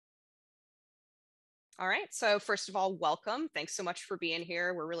All right, so first of all, welcome. Thanks so much for being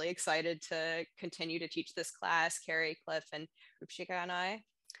here. We're really excited to continue to teach this class, Carrie, Cliff, and Rupshika and I.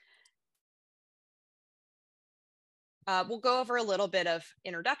 We'll go over a little bit of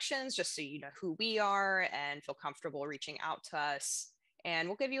introductions just so you know who we are and feel comfortable reaching out to us. And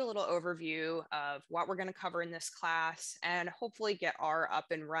we'll give you a little overview of what we're going to cover in this class and hopefully get R up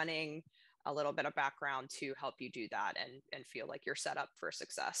and running, a little bit of background to help you do that and feel like you're set up for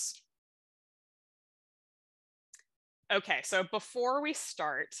success. Okay, so before we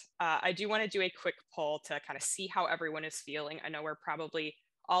start, I do want to do a quick poll to kind of see how everyone is feeling. I know we're probably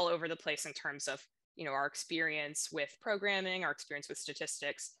all over the place in terms of, our experience with programming, our experience with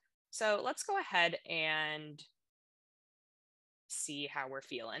statistics. So let's go ahead and see how we're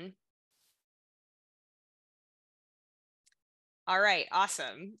feeling. All right,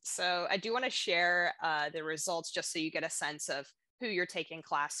 awesome. So I do want to share the results just so you get a sense of who you're taking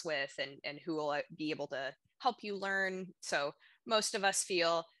class with and who will be able to help you learn. So most of us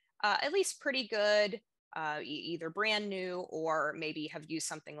feel at least pretty good, either brand new or maybe have used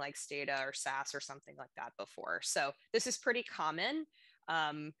something like Stata or SAS or something like that before. So this is pretty common.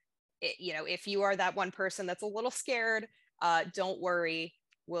 If you are that one person that's a little scared, don't worry.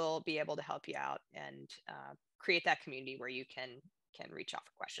 We'll be able to help you out and create that community where you can reach out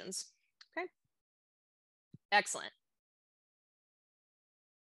for questions. Okay, excellent.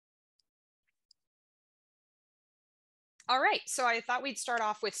 All right, so I thought we'd start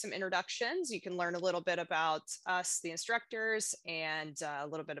off with some introductions. You can learn a little bit about us, the instructors, and a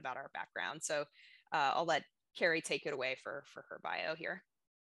little bit about our background. So I'll let Carrie take it away for her bio here.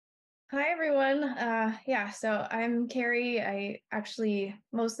 Hi, everyone. So I'm Carrie. I actually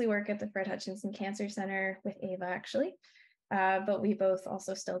mostly work at the Fred Hutchinson Cancer Center with Ava, actually. But we both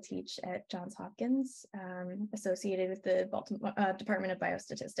also still teach at Johns Hopkins, associated with the Baltimore Department of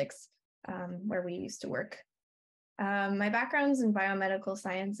Biostatistics, where we used to work. My background's in biomedical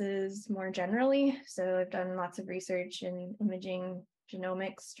sciences more generally. So I've done lots of research in imaging,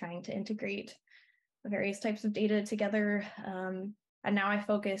 genomics, trying to integrate various types of data together. And now I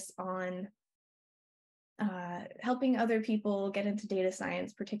focus on helping other people get into data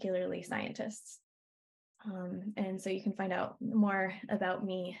science, particularly scientists. And so you can find out more about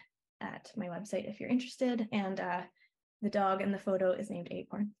me at my website if you're interested. And the dog in the photo is named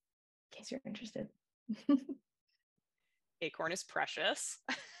Acorn, in case you're interested. Acorn is precious.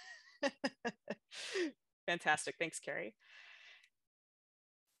 Fantastic. Thanks, Carrie.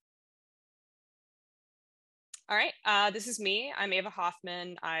 All right, this is me. I'm Ava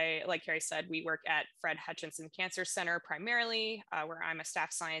Hoffman. Like Carrie said, we work at Fred Hutchinson Cancer Center primarily, where I'm a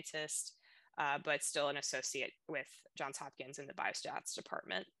staff scientist, but still an associate with Johns Hopkins in the biostats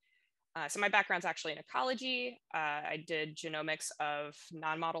department. So my background's actually in ecology. I did genomics of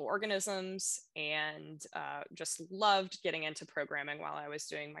non-model organisms and just loved getting into programming while I was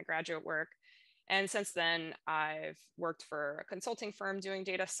doing my graduate work. And since then, I've worked for a consulting firm doing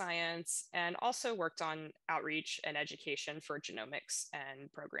data science and also worked on outreach and education for genomics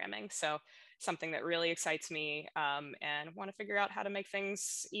and programming. So something that really excites me and want to figure out how to make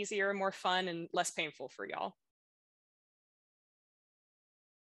things easier, more fun, and less painful for y'all.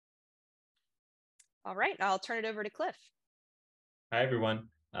 All right, I'll turn it over to Cliff. Hi, everyone.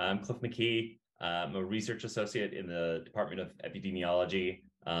 I'm Cliff McKee. I'm a research associate in the Department of Epidemiology,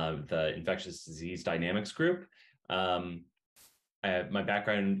 the Infectious Disease Dynamics Group. My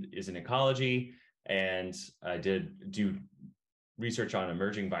background is in ecology, and I did do research on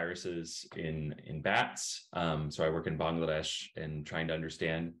emerging viruses in bats. So I work in Bangladesh and trying to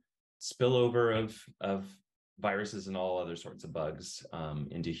understand spillover of viruses and all other sorts of bugs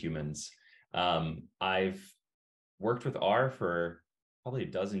into humans. I've worked with R for probably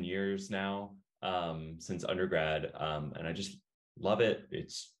a dozen years now, since undergrad, and I just love it.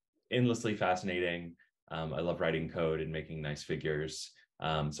 It's endlessly fascinating. I love writing code and making nice figures.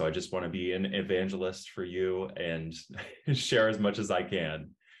 So I just want to be an evangelist for you and share as much as I can.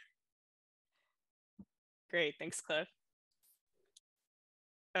 Great, thanks, Cliff.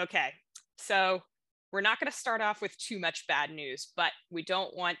 Okay, so we're not going to start off with too much bad news, but we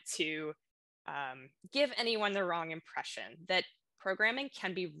don't want to give anyone the wrong impression that programming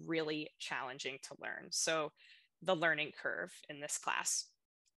can be really challenging to learn. So the learning curve in this class,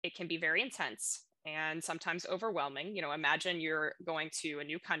 it can be very intense and sometimes overwhelming. Imagine you're going to a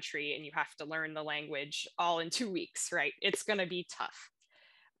new country and you have to learn the language all in 2 weeks, right? It's going to be tough.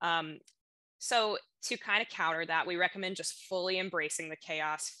 So to kind of counter that, we recommend just fully embracing the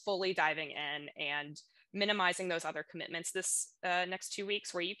chaos, fully diving in and minimizing those other commitments this next 2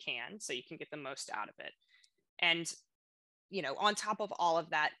 weeks where you can, so you can get the most out of it. And on top of all of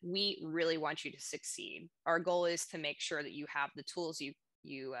that, we really want you to succeed. Our goal is to make sure that you have the tools you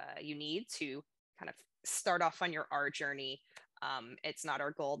need to kind of start off on your R journey. It's not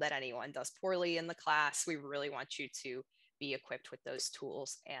our goal that anyone does poorly in the class. We really want you to be equipped with those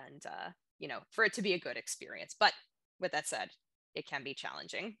tools and, for it to be a good experience. But with that said, it can be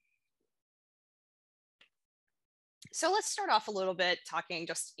challenging. So let's start off a little bit talking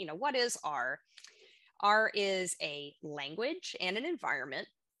just, what is R? R is a language and an environment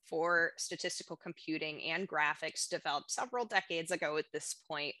for statistical computing and graphics developed several decades ago at this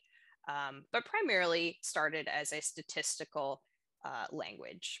point, but primarily started as a statistical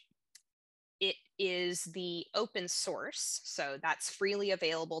language. It is the open source, so that's freely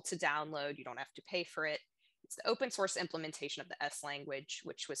available to download. You don't have to pay for it. It's the open source implementation of the S language,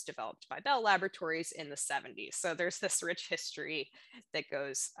 which was developed by Bell Laboratories in the 70s. So there's this rich history that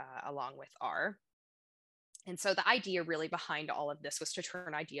goes along with R. And so the idea really behind all of this was to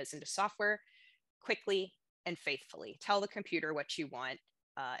turn ideas into software quickly and faithfully. Tell the computer what you want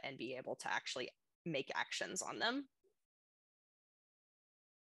and be able to actually make actions on them.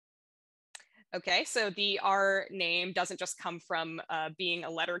 Okay, so the R name doesn't just come from being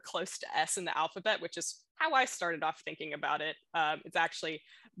a letter close to S in the alphabet, which is how I started off thinking about it. It's actually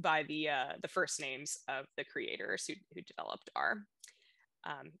by the first names of the creators who developed R.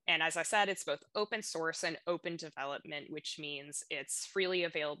 And as I said, it's both open source and open development, which means it's freely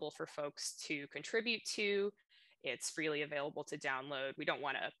available for folks to contribute to. It's freely available to download. We don't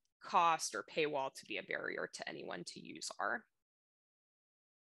want a cost or paywall to be a barrier to anyone to use R.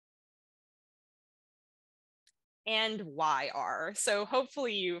 And why R? So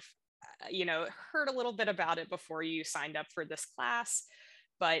hopefully you've heard a little bit about it before you signed up for this class,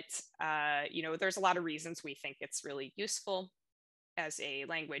 but there's a lot of reasons we think it's really useful as a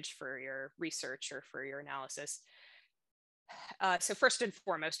language for your research or for your analysis. So first and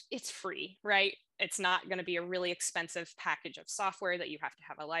foremost, it's free, right? It's not going to be a really expensive package of software that you have to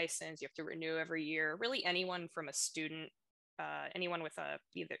have a license, you have to renew every year. Really, anyone from a student, anyone with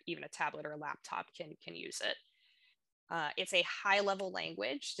even a tablet or a laptop can use it. It's a high-level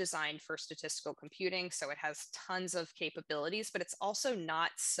language designed for statistical computing, so it has tons of capabilities, but it's also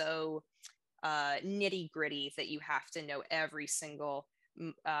not so nitty-gritty that you have to know every single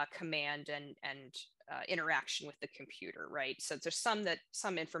command and interaction with the computer, right? So there's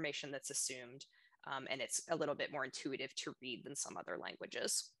some information that's assumed, and it's a little bit more intuitive to read than some other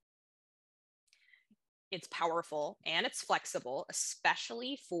languages. It's powerful and it's flexible,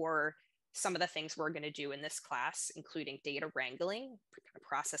 especially for some of the things we're going to do in this class, including data wrangling,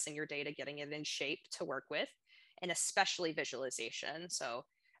 processing your data, getting it in shape to work with, and especially visualization. So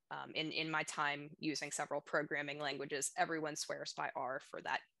in my time using several programming languages, everyone swears by R for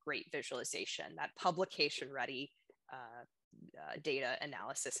that great visualization, that publication-ready data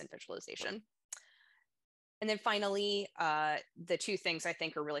analysis and visualization. And then finally, the two things I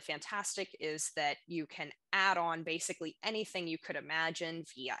think are really fantastic is that you can add on basically anything you could imagine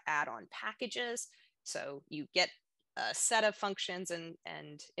via add-on packages. So you get a set of functions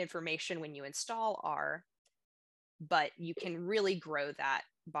and information when you install R, but you can really grow that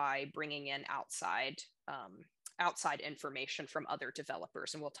by bringing in outside information from other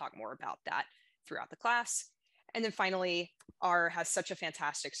developers. And we'll talk more about that throughout the class. And then finally, R has such a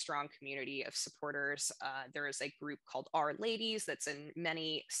fantastic, strong community of supporters. There is a group called R Ladies that's in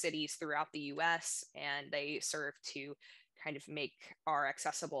many cities throughout the US, and they serve to kind of make R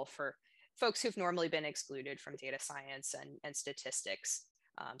accessible for folks who've normally been excluded from data science and statistics.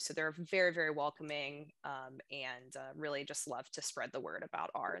 So they're very, very welcoming and really just love to spread the word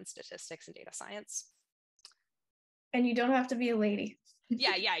about R and statistics and data science. And you don't have to be a lady.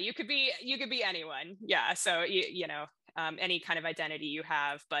 Yeah, you could be anyone. Yeah, so any kind of identity you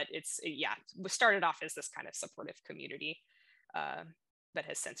have, but it's we started off as this kind of supportive community that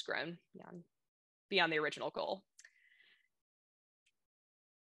has since grown beyond the original goal.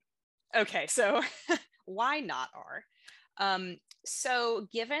 Okay, so why not R? So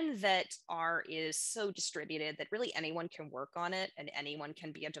given that R is so distributed that really anyone can work on it and anyone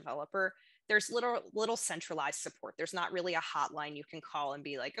can be a developer, there's little centralized support. There's not really a hotline you can call and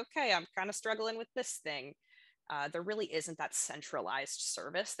be like, okay, I'm kind of struggling with this thing. There really isn't that centralized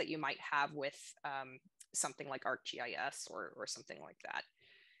service that you might have with something like ArcGIS or something like that.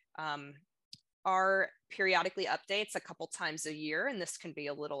 R periodically updates a couple times a year, and this can be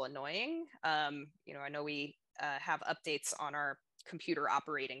a little annoying. I know we have updates on our computer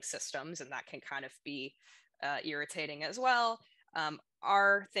operating systems, and that can kind of be irritating as well.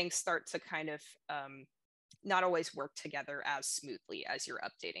 Our things start to kind of not always work together as smoothly as you're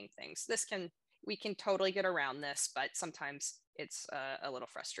updating things. This can we can totally get around this, but sometimes it's a little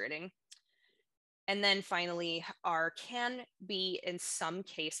frustrating. And then finally, R can be, in some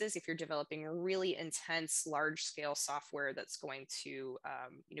cases, if you're developing really intense, large-scale software that's going to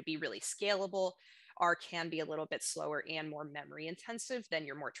be really scalable, R can be a little bit slower and more memory intensive than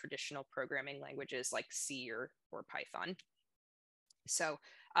your more traditional programming languages like C or Python. So,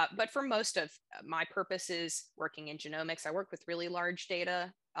 but for most of my purposes working in genomics, I work with really large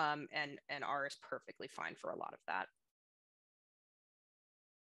data, and R is perfectly fine for a lot of that.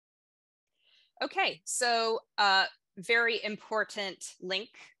 Okay, so very important link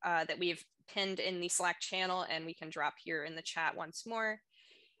that we've pinned in the Slack channel, and we can drop here in the chat once more.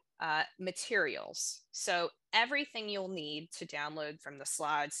 Materials. So everything you'll need to download, from the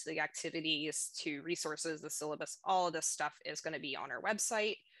slides to the activities to resources, the syllabus, all of this stuff is going to be on our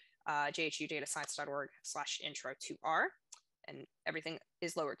website, jhudatascience.org/intro to R, and everything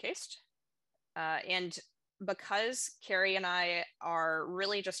is lowercase. And because Carrie and I are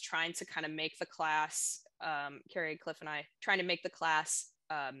really just trying to kind of make the class, Carrie, Cliff, and I, trying to make the class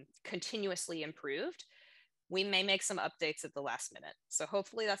continuously improved, we may make some updates at the last minute. So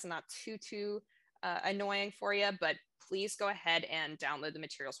hopefully that's not too annoying for you, but please go ahead and download the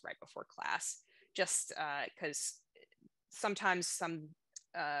materials right before class, just because sometimes some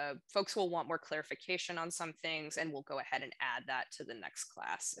folks will want more clarification on some things, and we'll go ahead and add that to the next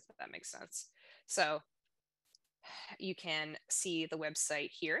class, if that makes sense. So you can see the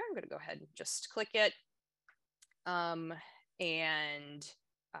website here. I'm going to go ahead and just click it.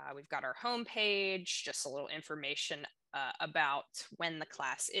 We've got our home page, just a little information about when the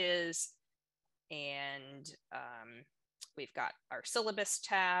class is. And we've got our syllabus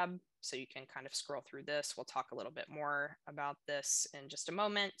tab, so you can kind of scroll through this. We'll talk a little bit more about this in just a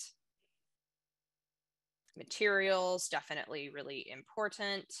moment. Materials, definitely really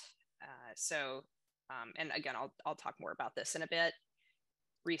important. And again, I'll talk more about this in a bit.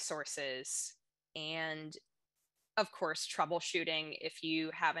 Resources, and of course, troubleshooting if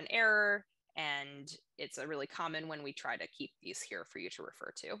you have an error, and it's a really common when we try to keep these here for you to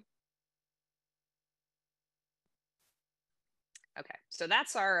refer to. Okay, so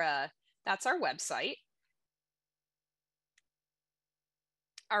that's our website.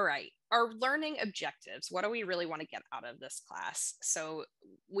 All right, our learning objectives. What do we really want to get out of this class? So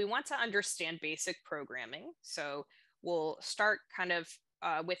we want to understand basic programming. So we'll start kind of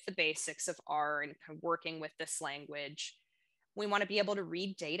with the basics of R and kind of working with this language. We want to be able to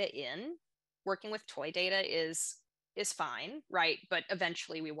read data in. Working with toy data is fine, right? But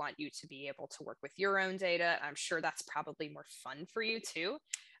eventually we want you to be able to work with your own data. I'm sure that's probably more fun for you too.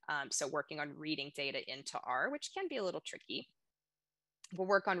 So working on reading data into R, which can be a little tricky. We'll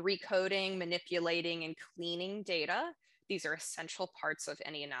work on recoding, manipulating, and cleaning data. These are essential parts of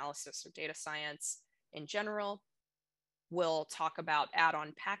any analysis or data science in general. We'll talk about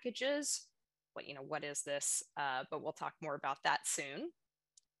add-on packages. What is this? But we'll talk more about that soon.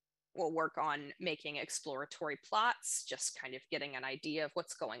 We'll work on making exploratory plots, just kind of getting an idea of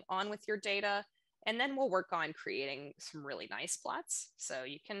what's going on with your data. And then we'll work on creating some really nice plots. So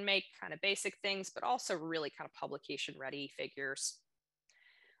you can make kind of basic things, but also really kind of publication-ready figures.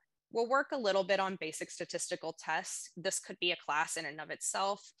 We'll work a little bit on basic statistical tests. This could be a class in and of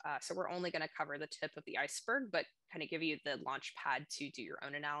itself. So we're only going to cover the tip of the iceberg, but kind of give you the launch pad to do your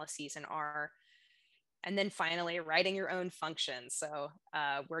own analyses in R. And then finally, writing your own functions. So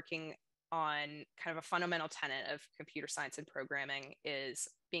working on kind of a fundamental tenet of computer science and programming is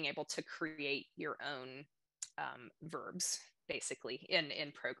being able to create your own verbs, basically,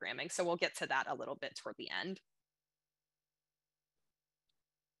 in programming. So we'll get to that a little bit toward the end.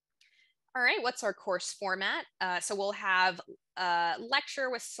 All right, what's our course format? So we'll have a lecture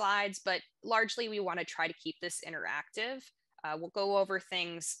with slides, but largely we want to try to keep this interactive. We'll go over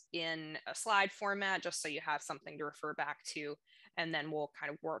things in a slide format just so you have something to refer back to, and then we'll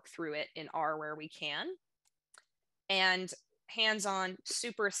kind of work through it in R where we can. And hands-on,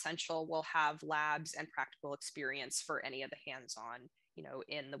 super essential. We'll have labs and practical experience for any of the hands-on,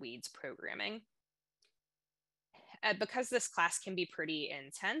 in the weeds programming. Because this class can be pretty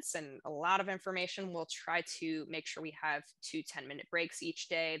intense and a lot of information, we'll try to make sure we have 2 10-minute breaks each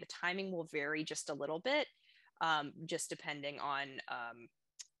day. The timing will vary just a little bit, just depending on,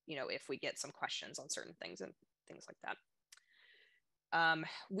 if we get some questions on certain things and things like that.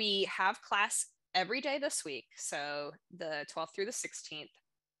 We have class every day this week, so the 12th through the 16th,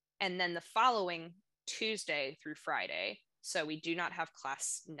 and then the following Tuesday through Friday. So we do not have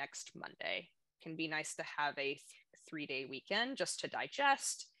class next Monday. It can be nice to have a 3-day weekend just to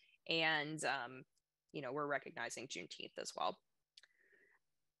digest, and we're recognizing Juneteenth as well.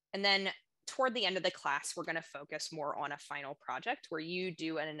 And then toward the end of the class, we're going to focus more on a final project where you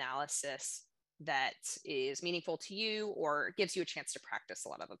do an analysis that is meaningful to you or gives you a chance to practice a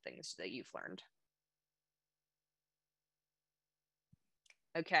lot of the things that you've learned.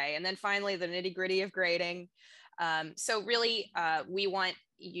 Okay, and then finally, the nitty-gritty of grading. So really, we want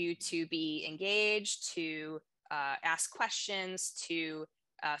you to be engaged, to ask questions, to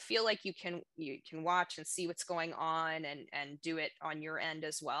feel like you can watch and see what's going on and do it on your end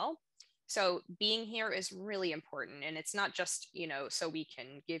as well. So being here is really important, and it's not just, you know, so we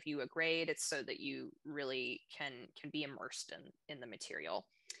can give you a grade. It's so that you really can be immersed in the material.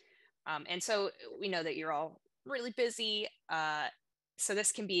 And so we know that you're all really busy. So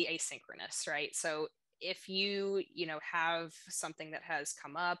this can be asynchronous, right? So if you have something that has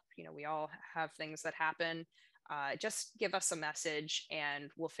come up, we all have things that happen, just give us a message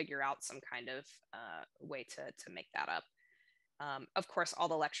and we'll figure out some kind of way to make that up. Of course, all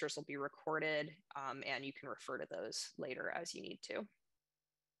the lectures will be recorded, and you can refer to those later as you need to.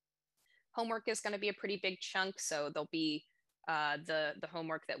 Homework is going to be a pretty big chunk, so there'll be the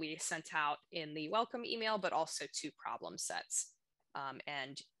homework that we sent out in the welcome email, but also 2 problem sets.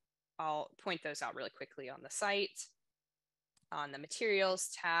 And I'll point those out really quickly on the site. On the materials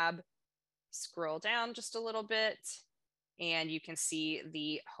tab, scroll down just a little bit, and you can see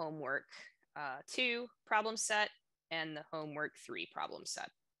the homework 2 problem set and the homework 3 problem set.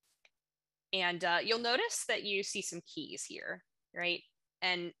 And you'll notice that you see some keys here, right?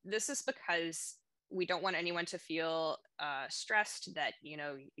 And this is because we don't want anyone to feel stressed that,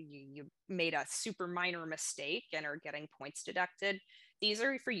 you made a super minor mistake and are getting points deducted. These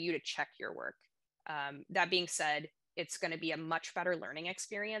are for you to check your work. That being said, it's going to be a much better learning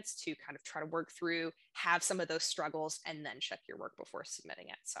experience to kind of try to work through, have some of those struggles, and then check your work before submitting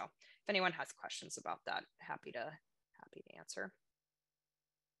it. So if anyone has questions about that, happy to answer.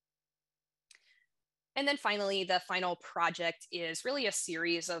 And then finally, the final project is really a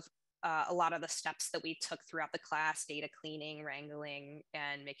series of a lot of the steps that we took throughout the class: data cleaning, wrangling,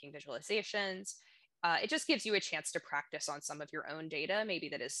 and making visualizations. It just gives you a chance to practice on some of your own data, maybe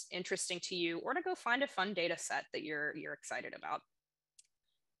that is interesting to you, or to go find a fun data set that you're excited about.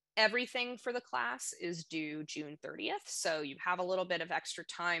 Everything for the class is due June 30th, so you have a little bit of extra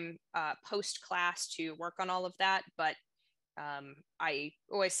time post-class to work on all of that, but I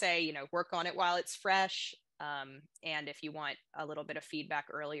always say, work on it while it's fresh. And if you want a little bit of feedback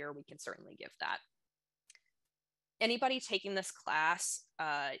earlier, we can certainly give that. Anybody taking this class,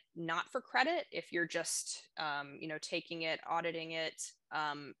 not for credit, if you're just, taking it, auditing it,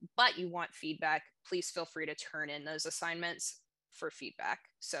 but you want feedback, please feel free to turn in those assignments for feedback.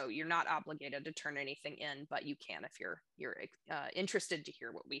 So you're not obligated to turn anything in, but you can if you're interested to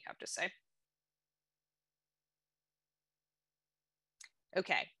hear what we have to say.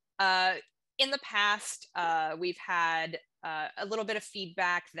 Okay. In the past, we've had a little bit of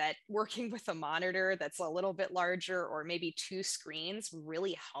feedback that working with a monitor that's a little bit larger, or maybe 2 screens,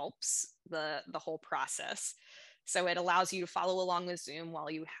 really helps the whole process. So it allows you to follow along with Zoom while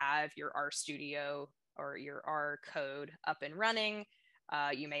you have your RStudio or your R code up and running.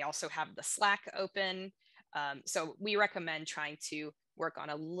 You may also have the Slack open. So we recommend trying to work on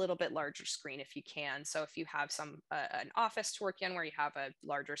a little bit larger screen if you can. So if you have an office to work in where you have a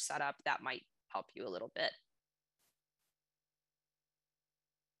larger setup, that might help you a little bit.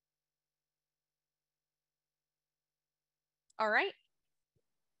 All right.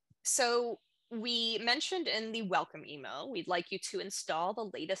 So we mentioned in the welcome email, we'd like you to install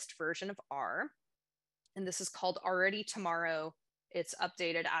the latest version of R. And this is called Already Tomorrow. It's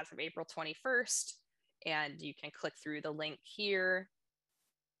updated as of April 21st. And you can click through the link here.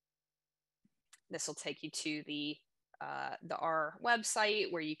 This will take you to the R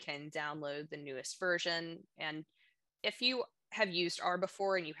website where you can download the newest version. And if you have used R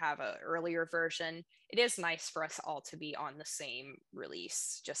before and you have an earlier version, it is nice for us all to be on the same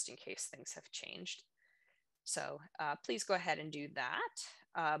release, just in case things have changed. So please go ahead and do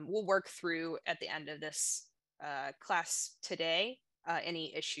that. We'll work through at the end of this class today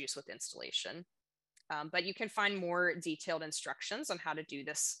any issues with installation. But you can find more detailed instructions on how to do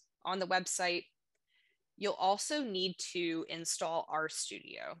this on the website. You'll also need to install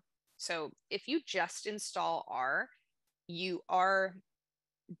RStudio. So if you just install R, you are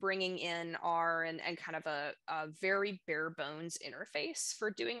bringing in R and kind of a very bare bones interface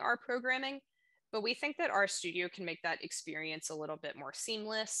for doing R programming. But we think that RStudio can make that experience a little bit more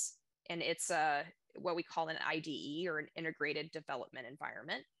seamless. And it's what we call an IDE, or an integrated development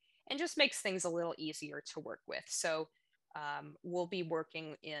environment, and just makes things a little easier to work with. So we'll be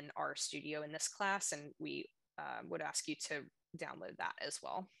working in RStudio in this class, and we would ask you to download that as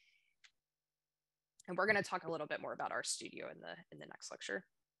well. And we're going to talk a little bit more about RStudio in the next lecture.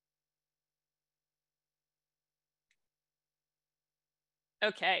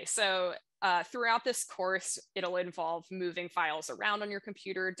 Okay, so throughout this course, it'll involve moving files around on your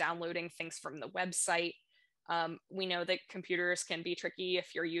computer, downloading things from the website. We know that computers can be tricky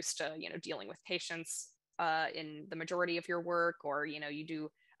if you're used to, dealing with patients in the majority of your work, or, you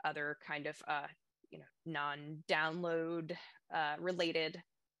do other kind of, non-download related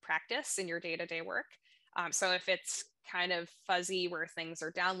practice in your day-to-day work. So if it's kind of fuzzy where things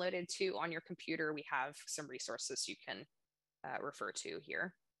are downloaded to on your computer, we have some resources you can refer to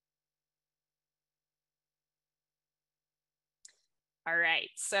here. All right,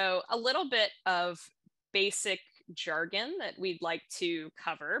 so a little bit of basic jargon that we'd like to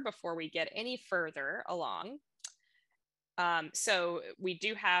cover before we get any further along. So we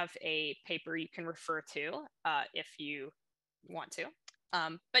do have a paper you can refer to if you want to.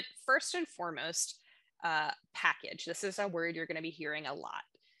 But first and foremost, package. This is a word you're going to be hearing a lot.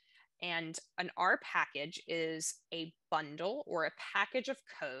 And an R package is a bundle or a package of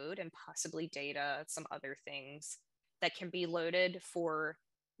code and possibly data, some other things that can be loaded for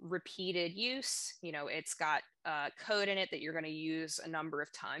repeated use. It's got code in it that you're going to use a number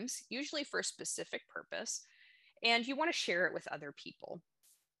of times, usually for a specific purpose, and you want to share it with other people.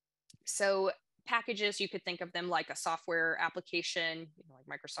 So packages, you could think of them like a software application, like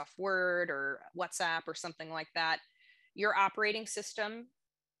Microsoft Word or WhatsApp or something like that. Your operating system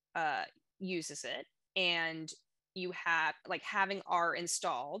uses it, and you have, like, having R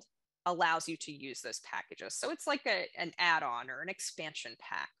installed allows you to use those packages. So it's like an add-on or an expansion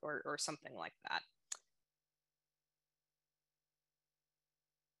pack or something like that.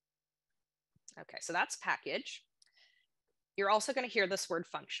 Okay, so that's package. You're also going to hear this word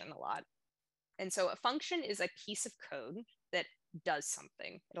function a lot. And so a function is a piece of code that does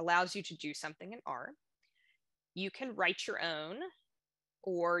something. It allows you to do something in R. You can write your own,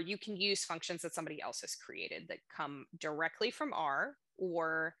 or you can use functions that somebody else has created that come directly from R,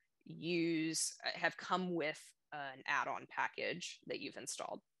 or have come with an add-on package that you've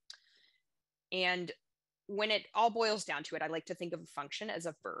installed. And when it all boils down to it, I like to think of a function as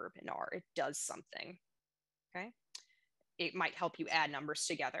a verb in R. It does something, okay? It might help you add numbers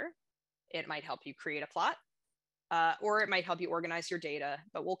together. It might help you create a plot, or it might help you organize your data,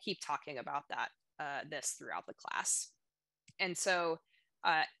 but we'll keep talking about this throughout the class. And so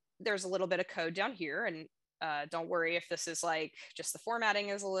there's a little bit of code down here, and don't worry if this is like just the formatting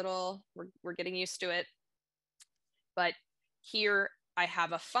is a little, we're getting used to it. But here I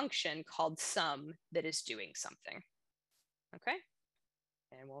have a function called sum that is doing something. Okay,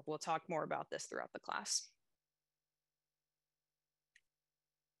 and we'll talk more about this throughout the class.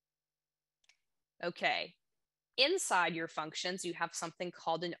 Okay, inside your functions, you have something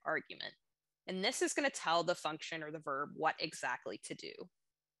called an argument. And this is going to tell the function or the verb what exactly to do.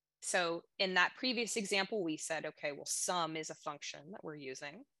 So in that previous example, we said, okay, well, sum is a function that we're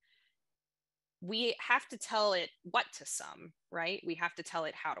using. We have to tell it what to sum, right? We have to tell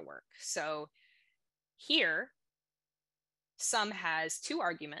it how to work. So here, sum has two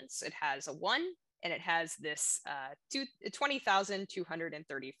arguments. It has a 1, and it has this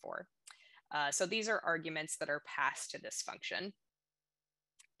 20,234. So these are arguments that are passed to this function.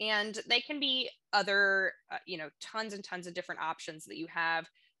 And they can be other, tons and tons of different options that you have.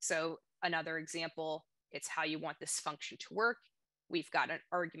 So another example, it's how you want this function to work. We've got an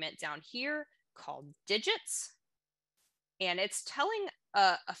argument down here called digits, and it's telling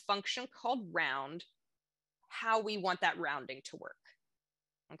a function called round how we want that rounding to work.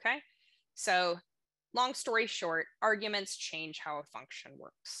 Okay, so long story short, arguments change how a function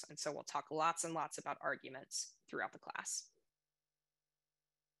works. And so we'll talk lots and lots about arguments throughout the class.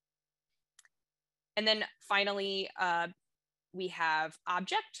 And then finally, we have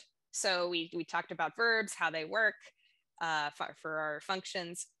object. So we talked about verbs, how they work for our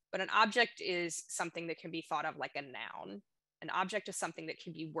functions, but an object is something that can be thought of like a noun. An object is something that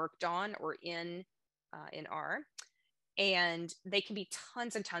can be worked on or in R, and they can be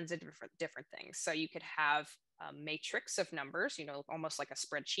tons and tons of different things. So you could have a matrix of numbers, almost like a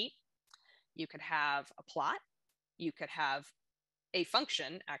spreadsheet. You could have a plot. You could have a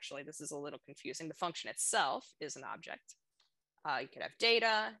function. Actually, this is a little confusing. The function itself is an object. You could have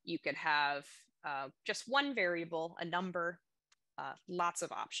data. You could have just one variable, a number, lots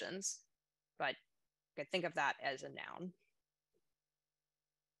of options, but you could think of that as a noun.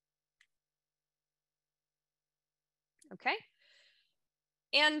 Okay,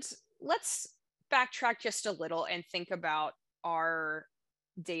 and let's backtrack just a little and think about our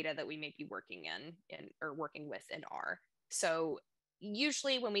data that we may be working in or working with in R. So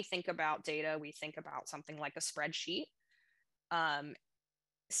usually when we think about data, we think about something like a spreadsheet.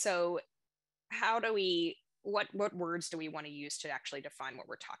 So how do we, what words do we want to use to actually define what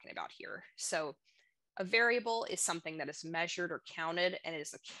we're talking about here? So a variable is something that is measured or counted and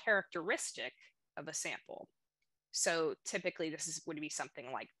is a characteristic of a sample. So typically would be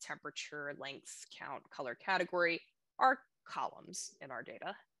something like temperature, length, count, color, category, are columns in our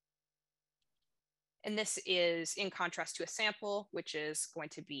data. And this is in contrast to a sample, which is going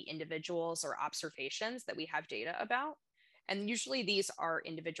to be individuals or observations that we have data about. And usually these are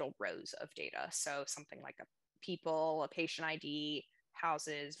individual rows of data. So something like a people, a patient ID,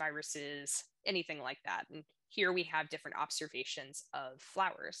 houses, viruses, anything like that. And here we have different observations of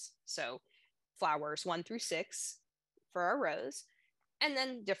flowers. So flowers 1 through 6 for our rows, and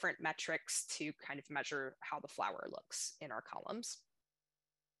then different metrics to kind of measure how the flower looks in our columns.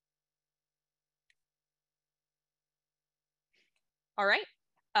 All right.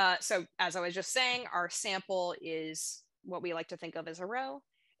 So as I was just saying, our sample is what we like to think of as a row,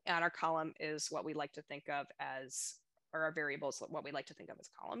 and our column is what we like to think of as, or our variables, what we like to think of as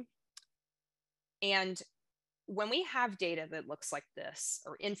a column. And when we have data that looks like this,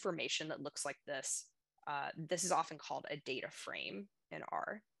 or information that looks like this, this is often called a data frame in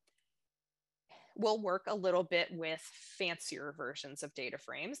R. We'll work a little bit with fancier versions of data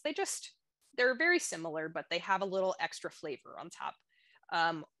frames. They're very similar, but they have a little extra flavor on top.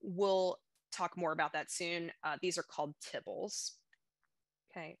 We'll talk more about that soon. These are called tables.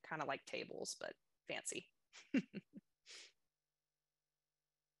 Okay, kind of like tables, but fancy.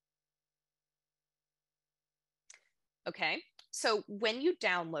 Okay, so when you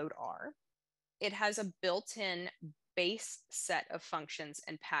download R, it has a built-in base set of functions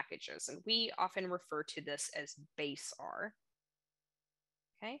and packages, and we often refer to this as base R.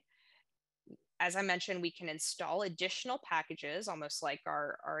 Okay. As I mentioned, we can install additional packages, almost like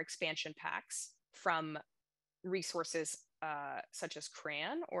our expansion packs, from resources such as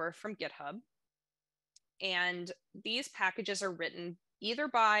CRAN or from GitHub. And these packages are written either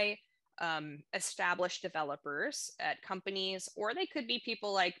by established developers at companies, or they could be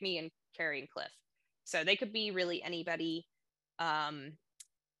people like me and Carrie and Cliff. So they could be really anybody.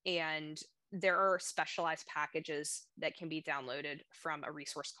 And there are specialized packages that can be downloaded from a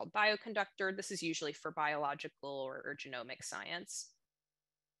resource called Bioconductor. This is usually for biological or genomic science.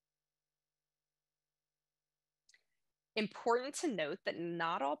 Important to note that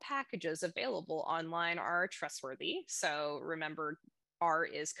not all packages available online are trustworthy. So remember, R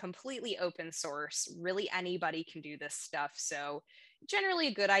is completely open source. Really anybody can do this stuff. So generally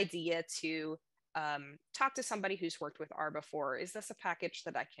a good idea to talk to somebody who's worked with R before. Is this a package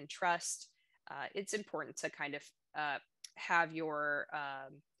that I can trust? It's important to kind of have your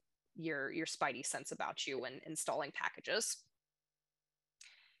spidey sense about you when installing packages.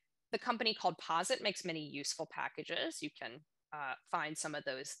 The company called Posit makes many useful packages. You can find some of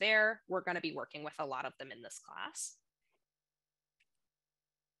those there. We're going to be working with a lot of them in this class.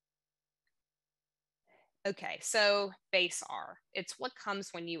 Okay, so base R. It's what comes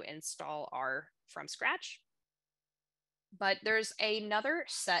when you install R from scratch. But there's another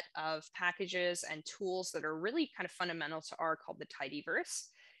set of packages and tools that are really kind of fundamental to R called the tidyverse.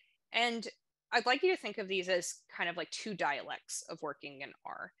 And I'd like you to think of these as kind of like two dialects of working in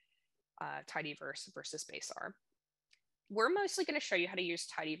R, tidyverse versus base R. We're mostly going to show you how to use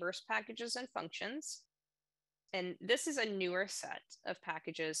tidyverse packages and functions. And this is a newer set of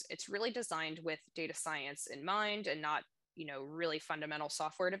packages. It's really designed with data science in mind and not, really fundamental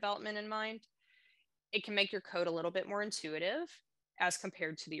software development in mind. It can make your code a little bit more intuitive as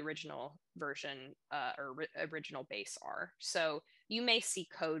compared to the original version original base R. So you may see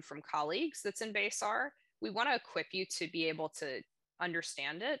code from colleagues that's in base R. We want to equip you to be able to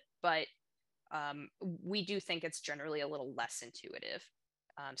understand it, but we do think it's generally a little less intuitive.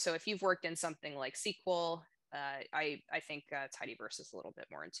 So if you've worked in something like SQL, I think tidyverse is a little bit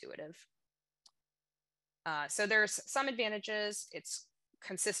more intuitive. So there's some advantages. It's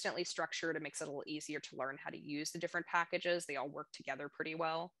consistently structured. It makes it a little easier to learn how to use the different packages. They all work together pretty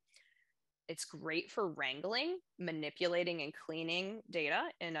well. It's great for wrangling, manipulating, and cleaning data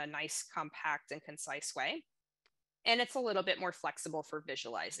in a nice, compact, and concise way. And it's a little bit more flexible for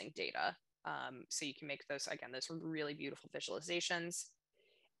visualizing data. So you can make those really beautiful visualizations.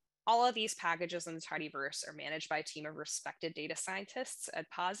 All of these packages in the tidyverse are managed by a team of respected data scientists at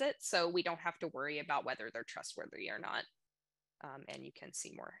Posit, so we don't have to worry about whether they're trustworthy or not. And you can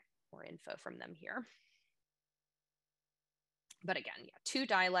see more info from them here. But again, yeah, two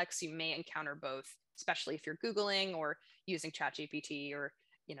dialects. You may encounter both, especially if you're Googling or using ChatGPT or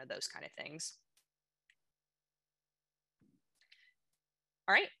those kind of things.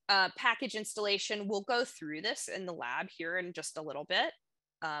 All right, package installation. We'll go through this in the lab here in just a little bit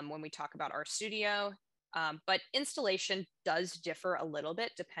when we talk about RStudio. But installation does differ a little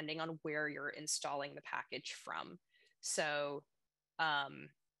bit depending on where you're installing the package from. So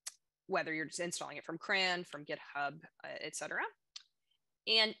whether you're just installing it from CRAN, from GitHub, etc.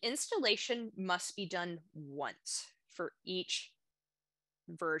 And installation must be done once for each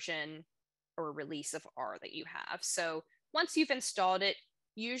version or release of R that you have. So once you've installed it,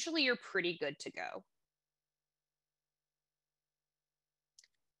 usually you're pretty good to go.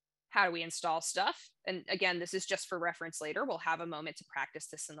 How do we install stuff? And again, this is just for reference later. We'll have a moment to practice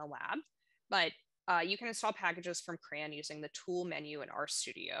this in the lab, but you can install packages from CRAN using the tool menu in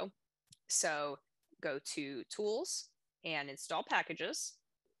RStudio. So go to tools and install packages,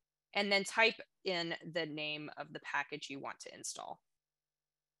 and then type in the name of the package you want to install.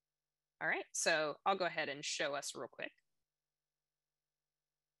 All right, so I'll go ahead and show us real quick.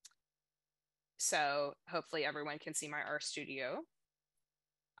 So hopefully everyone can see my RStudio.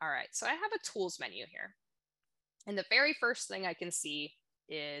 All right, so I have a tools menu here. And the very first thing I can see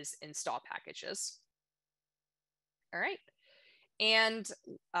is install packages. All right, and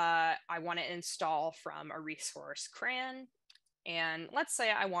I want to install from a resource CRAN. And let's say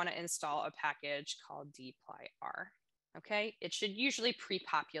I want to install a package called dplyr. Okay, it should usually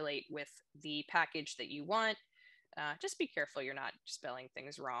pre-populate with the package that you want. Just be careful you're not spelling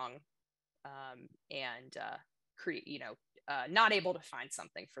things wrong and not able to find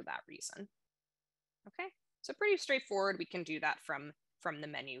something for that reason. Okay, so pretty straightforward. We can do that from the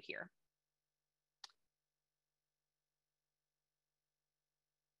menu here.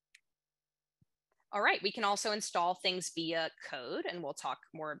 All right, we can also install things via code, and we'll talk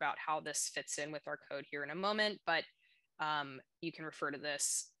more about how this fits in with our code here in a moment, but you can refer to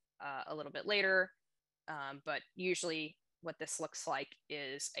this a little bit later. But usually what this looks like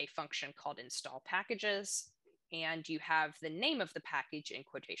is a function called install packages, and you have the name of the package in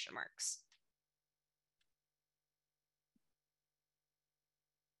quotation marks.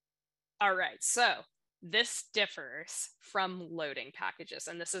 All right, so this differs from loading packages,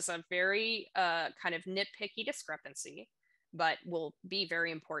 and this is a very kind of nitpicky discrepancy, but will be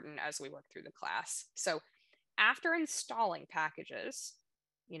very important as we work through the class. So after installing packages,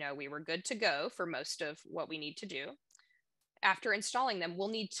 we were good to go for most of what we need to do. After installing them, we'll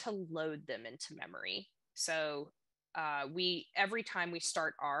need to load them into memory. So every time we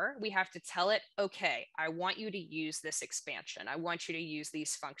start R, we have to tell it, okay, I want you to use this expansion. I want you to use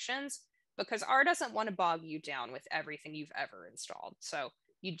these functions, because R doesn't want to bog you down with everything you've ever installed. So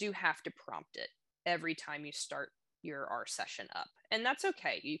you do have to prompt it every time you start your R session up. And that's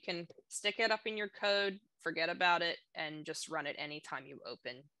okay. You can stick it up in your code, forget about it, and just run it anytime you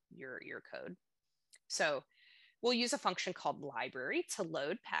open your code. So we'll use a function called library to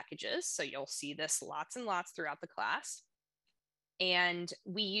load packages. So you'll see this lots and lots throughout the class. And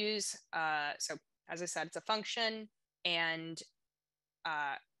we use, so as I said, it's a function, and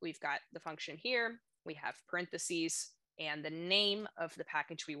we've got the function here. We have parentheses and the name of the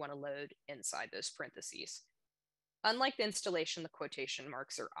package we want to load inside those parentheses. Unlike the installation, the quotation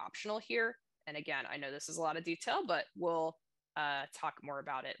marks are optional here. And again, I know this is a lot of detail, but we'll talk more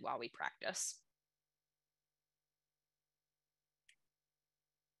about it while we practice.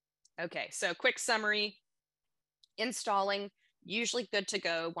 Okay, so quick summary. Installing, usually good to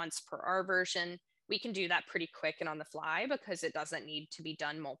go once per R version. We can do that pretty quick and on the fly because it doesn't need to be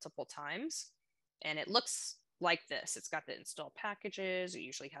done multiple times. And it looks like this. It's got the install packages. It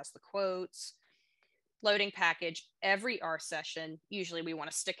usually has the quotes. Loading package, every R session, usually we want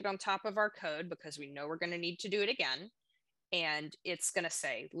to stick it on top of our code because we know we're going to need to do it again. And it's going to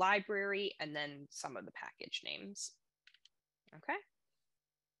say library and then some of the package names. Okay.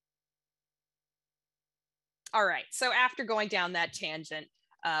 All right, so after going down that tangent,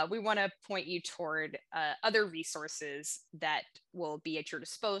 we want to point you toward other resources that will be at your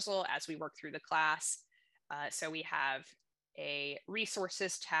disposal as we work through the class. So we have a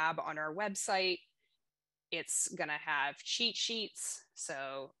resources tab on our website. It's going to have cheat sheets.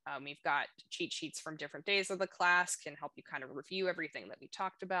 So we've got cheat sheets from different days of the class, can help you kind of review everything that we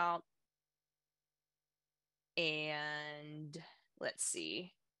talked about. And let's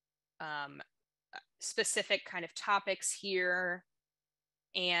see, specific kind of topics here.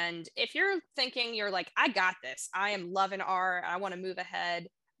 And if you're thinking, you're like, I got this, I am loving R, I want to move ahead,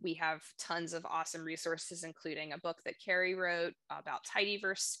 we have tons of awesome resources, including a book that Carrie wrote about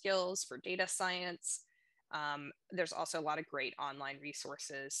tidyverse skills for data science. There's also a lot of great online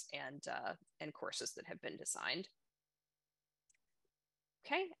resources and courses that have been designed.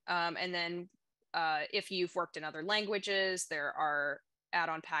 Okay, and then if you've worked in other languages, there are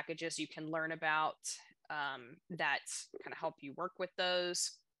add-on packages you can learn about that kind of help you work with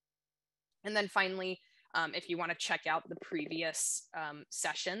those. And then finally, if you want to check out the previous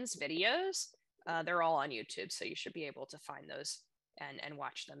sessions videos, they're all on YouTube, so you should be able to find those and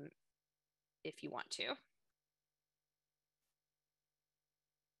watch them if you want to.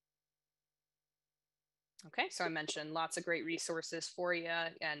 Okay, so I mentioned lots of great resources for you,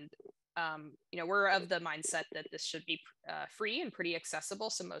 and we're of the mindset that this should be free and pretty accessible.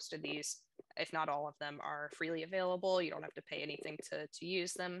 So most of these, if not all of them, are freely available. You don't have to pay anything to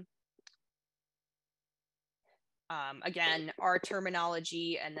use them. Again, R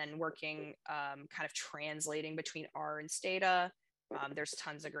terminology and then working kind of translating between R and Stata. There's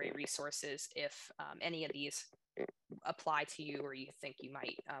tons of great resources if any of these apply to you or you think you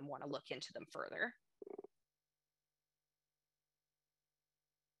might want to look into them further.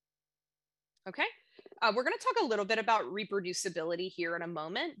 Okay, we're going to talk a little bit about reproducibility here in a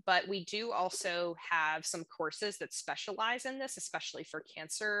moment, but we do also have some courses that specialize in this, especially for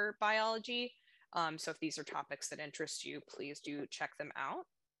cancer biology. So if these are topics that interest you, please do check them out.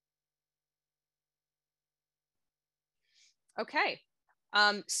 Okay,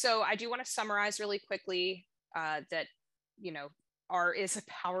 so I do want to summarize really quickly that, R is a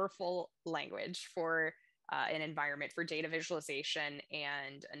powerful language for an environment for data visualization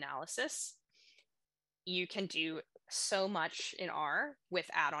and analysis. You can do so much in R with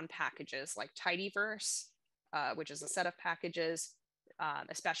add-on packages like tidyverse, which is a set of packages.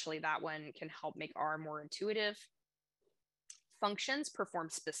 Especially that one can help make R more intuitive. Functions perform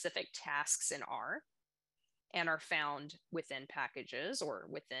specific tasks in R and are found within packages or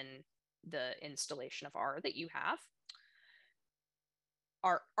within the installation of R that you have.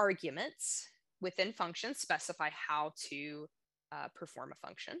 Our arguments within functions specify how to perform a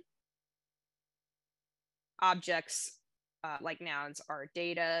function. Objects like nouns are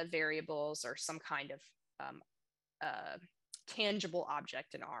data, variables, or some kind of tangible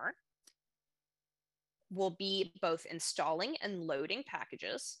object in R. Will be both installing and loading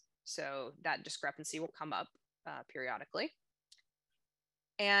packages. So that discrepancy will come up periodically.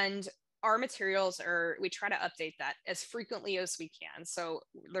 And our materials we try to update that as frequently as we can. So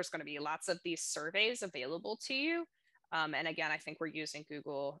there's going to be lots of these surveys available to you. And again, I think we're using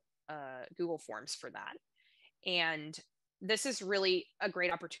Google Forms for that. And this is really a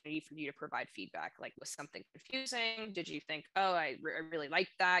great opportunity for you to provide feedback. Like, was something confusing? Did you think, oh, I really like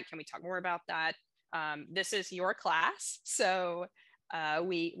that? Can we talk more about that? This is your class, so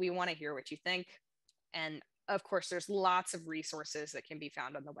we want to hear what you think. And of course, there's lots of resources that can be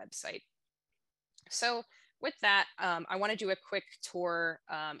found on the website. So with that, I want to do a quick tour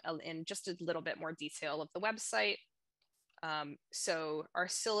in just a little bit more detail of the website. So our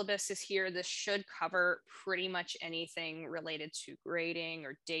syllabus is here. This should cover pretty much anything related to grading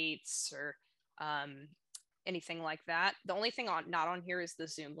or dates or anything like that. The only thing not on here is the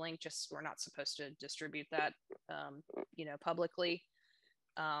Zoom link. Just we're not supposed to distribute that, publicly.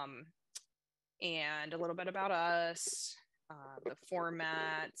 And a little bit about us, the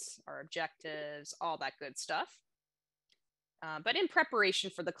format, our objectives, all that good stuff. But in preparation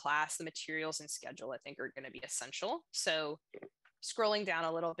for the class, the materials and schedule, I think, are going to be essential. So scrolling down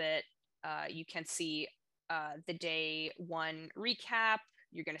a little bit, you can see the day one recap.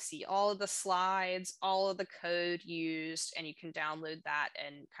 You're going to see all of the slides, all of the code used, and you can download that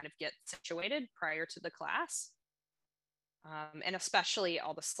and kind of get situated prior to the class. And especially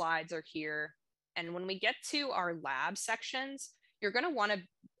all the slides are here. And when we get to our lab sections, you're going to want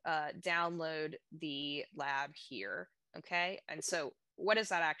to download the lab here. Okay, and so what does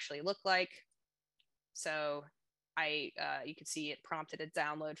that actually look like? So you can see it prompted a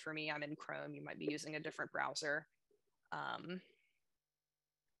download for me. I'm in Chrome. You might be using a different browser.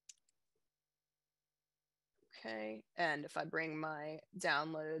 Okay, and if I bring my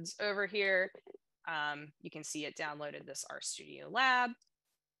downloads over here, you can see it downloaded this RStudio lab.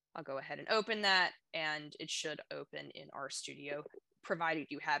 I'll go ahead and open that, and it should open in RStudio, provided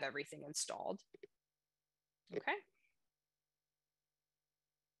you have everything installed. Okay.